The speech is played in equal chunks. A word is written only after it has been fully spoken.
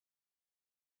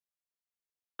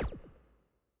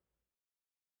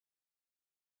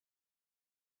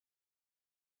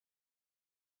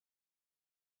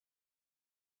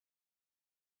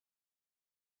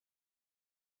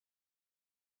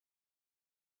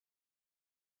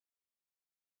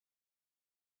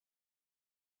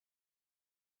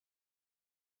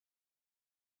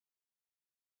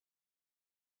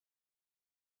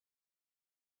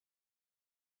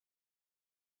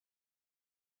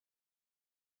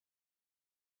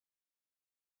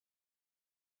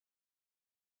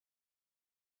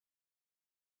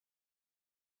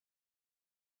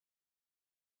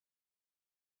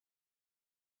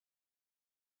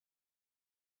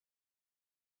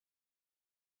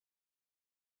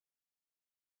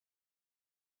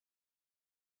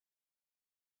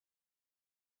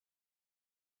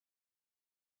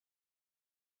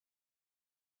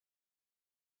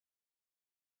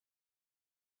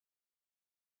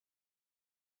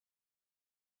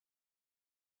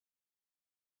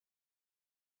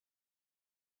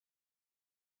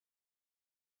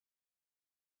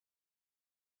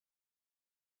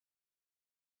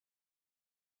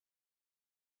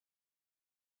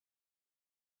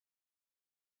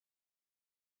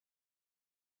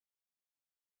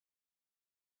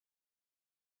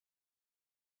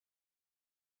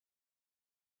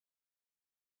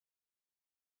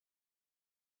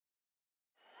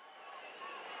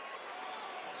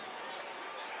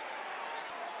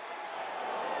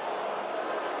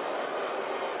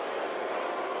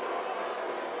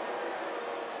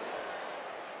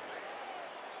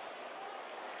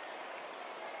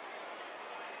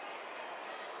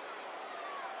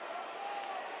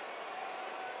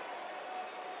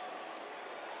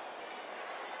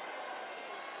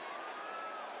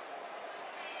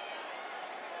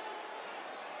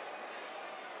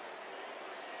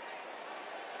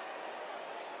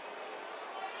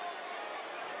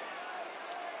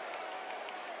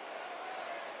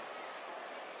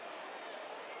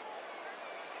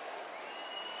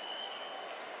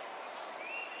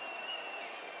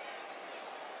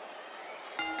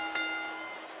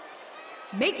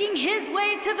Making his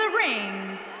way to the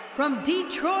ring from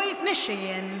Detroit,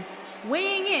 Michigan,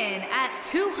 weighing in at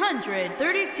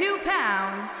 232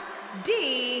 pounds,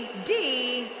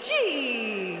 DDG.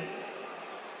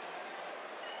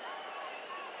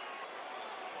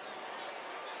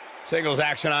 Singles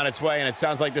action on its way, and it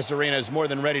sounds like this arena is more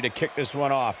than ready to kick this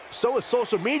one off. So is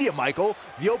social media, Michael.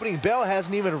 The opening bell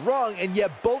hasn't even rung, and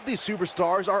yet both these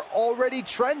superstars are already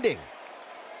trending.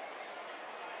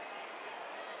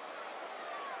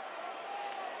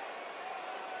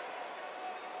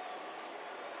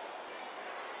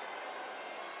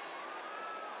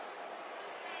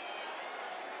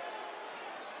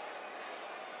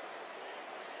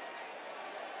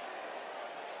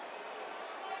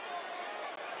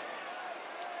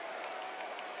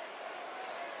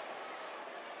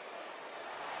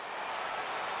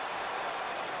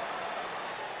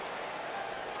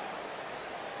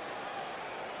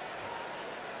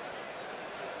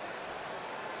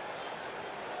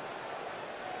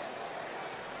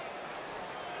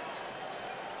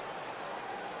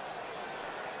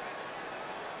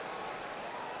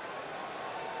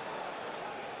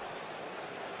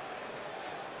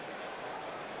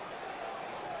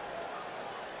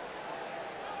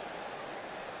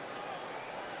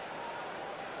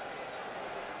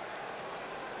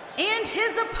 And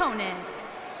his opponent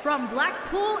from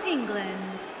Blackpool,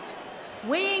 England,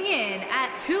 weighing in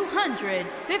at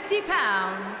 250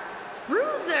 pounds,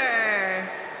 Bruiser.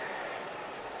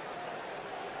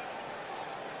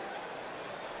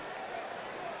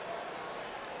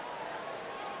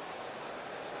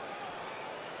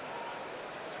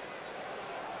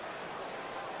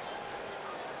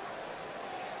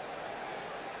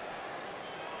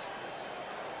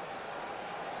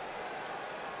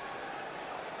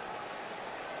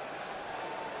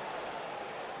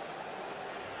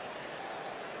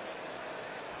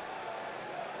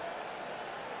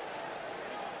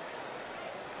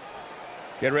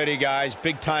 Get ready, guys.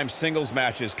 Big-time singles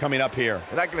matches coming up here.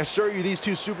 And I can assure you these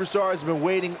two superstars have been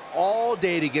waiting all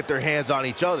day to get their hands on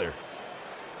each other.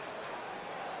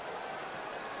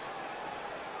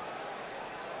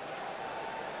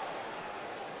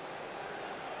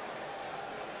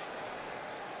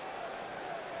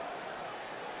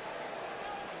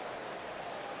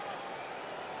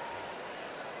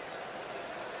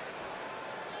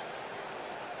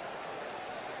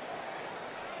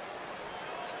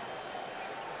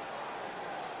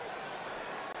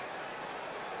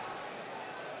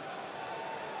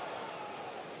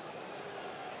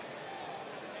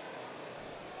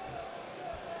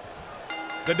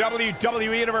 The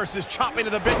WWE Universe is chomping to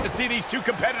the bit to see these two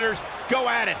competitors go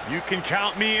at it. You can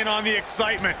count me in on the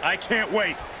excitement. I can't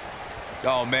wait.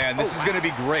 Oh, man, this is going to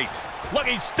be great.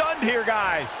 Looking stunned here,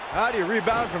 guys. How do you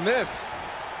rebound from this?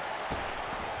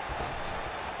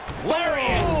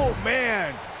 Lariat. Oh,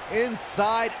 man.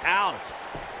 Inside out.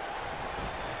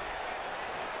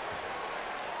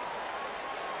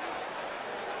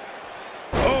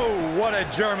 Oh, what a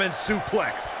German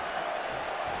suplex.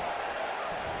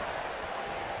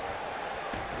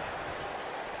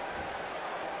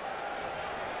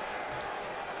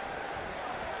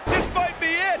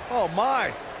 Oh,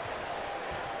 my.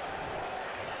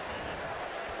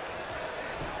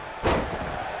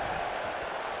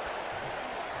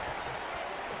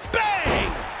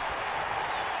 Bang!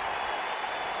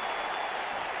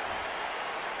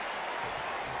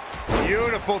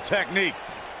 Beautiful technique.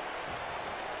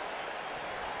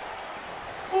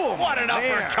 Oh, what an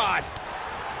uppercut.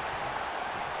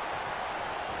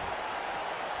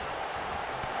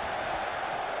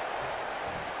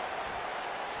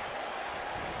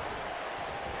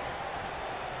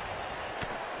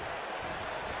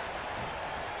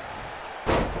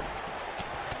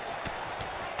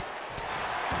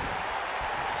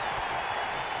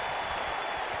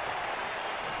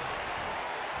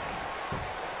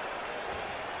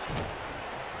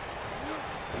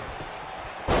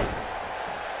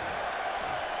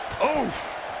 Oh!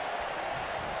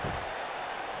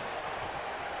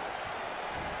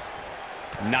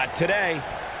 Not today.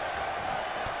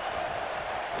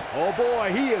 Oh,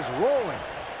 boy, he is rolling.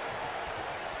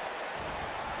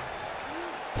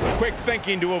 Quick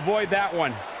thinking to avoid that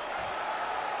one.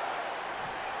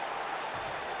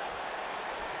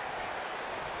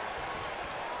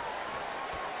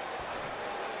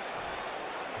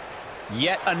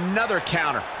 Yet another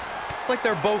counter. It's like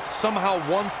they're both somehow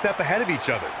one step ahead of each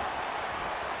other.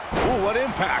 Ooh, what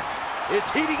impact. It's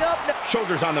heating up now.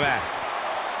 Shoulders on the mat.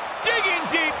 Digging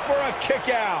deep for a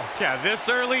kick out. Yeah, this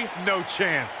early, no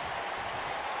chance.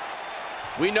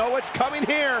 We know what's coming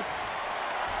here.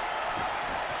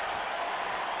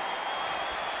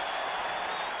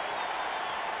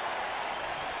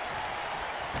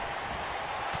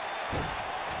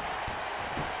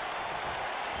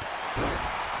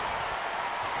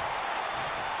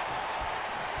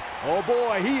 Oh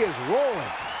boy, he is rolling.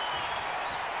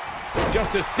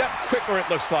 Just a step quicker, it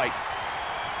looks like.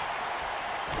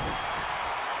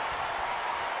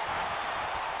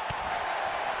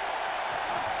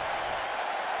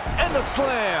 And the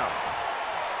slam.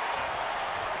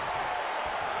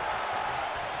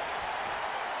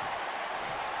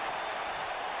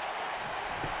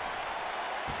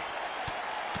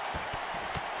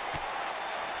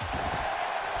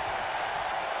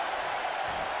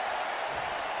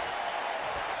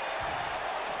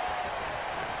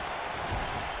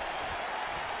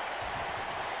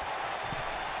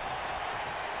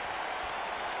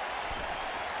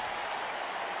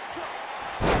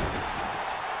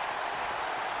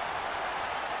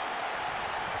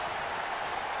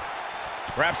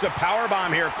 Perhaps a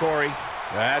powerbomb here, Corey.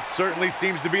 That certainly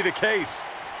seems to be the case.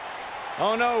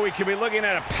 Oh no, we could be looking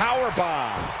at a powerbomb.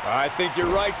 I think you're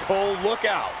right, Cole. Look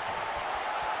out.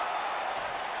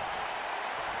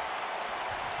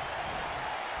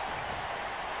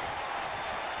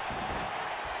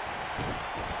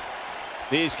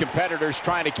 These competitors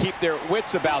trying to keep their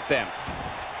wits about them.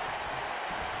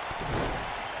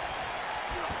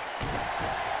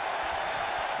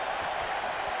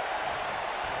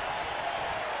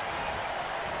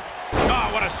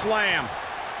 Oh, what a slam.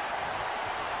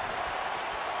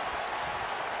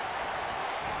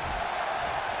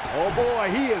 Oh boy,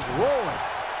 he is rolling.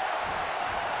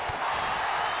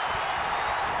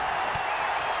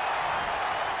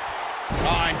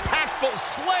 Oh, impactful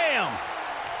slam.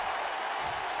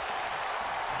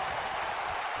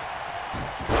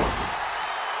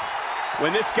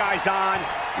 When this guy's on,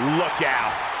 look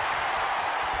out.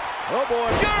 Oh boy.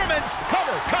 Germans,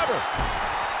 cover, cover.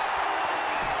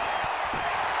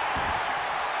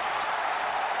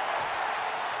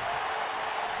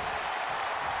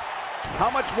 How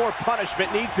much more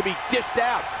punishment needs to be dished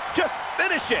out? Just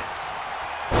finish it.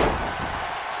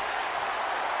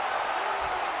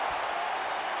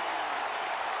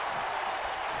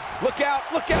 Look out,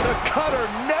 look out. The cutter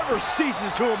never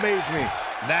ceases to amaze me.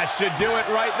 That should do it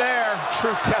right there.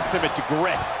 True testament to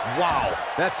grit. Wow,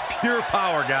 that's pure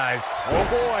power, guys. Oh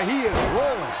boy, he is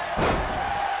rolling.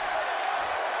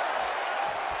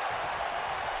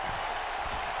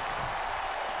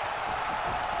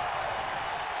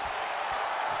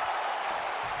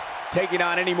 Taking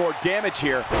on any more damage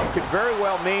here could very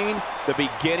well mean the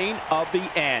beginning of the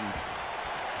end.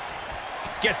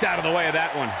 Gets out of the way of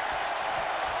that one.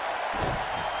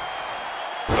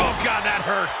 Oh, God, that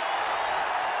hurt.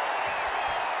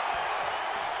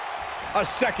 A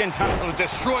second time. It'll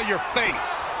destroy your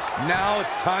face. Now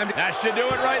it's time to... That should do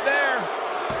it right there.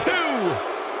 2.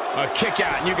 A kick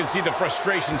out, and you can see the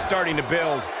frustration starting to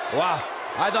build. Wow,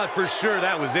 I thought for sure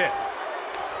that was it.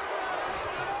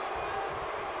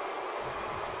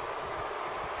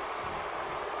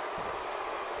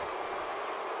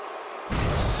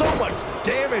 So much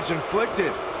damage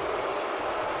inflicted.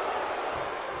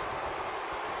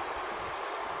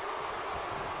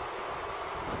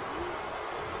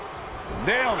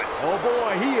 Nailed it. Oh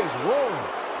boy, he is rolling.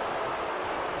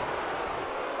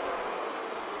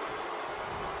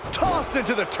 Tossed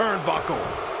into the turnbuckle.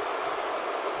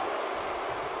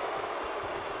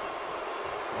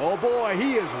 Oh boy,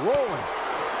 he is rolling.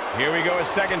 Here we go a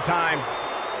second time.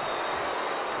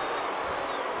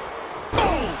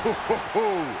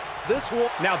 This one.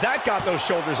 Now that got those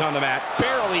shoulders on the mat.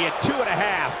 Barely at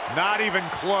 2.5. Not even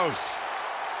close.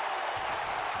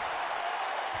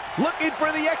 Looking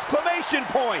for the exclamation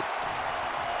point.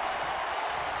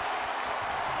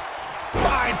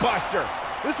 Spine buster.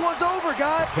 This one's over,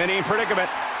 guys. Pinning predicament.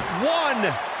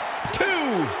 1, 2,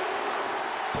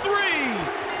 3.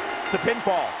 The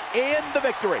pinfall and the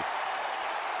victory.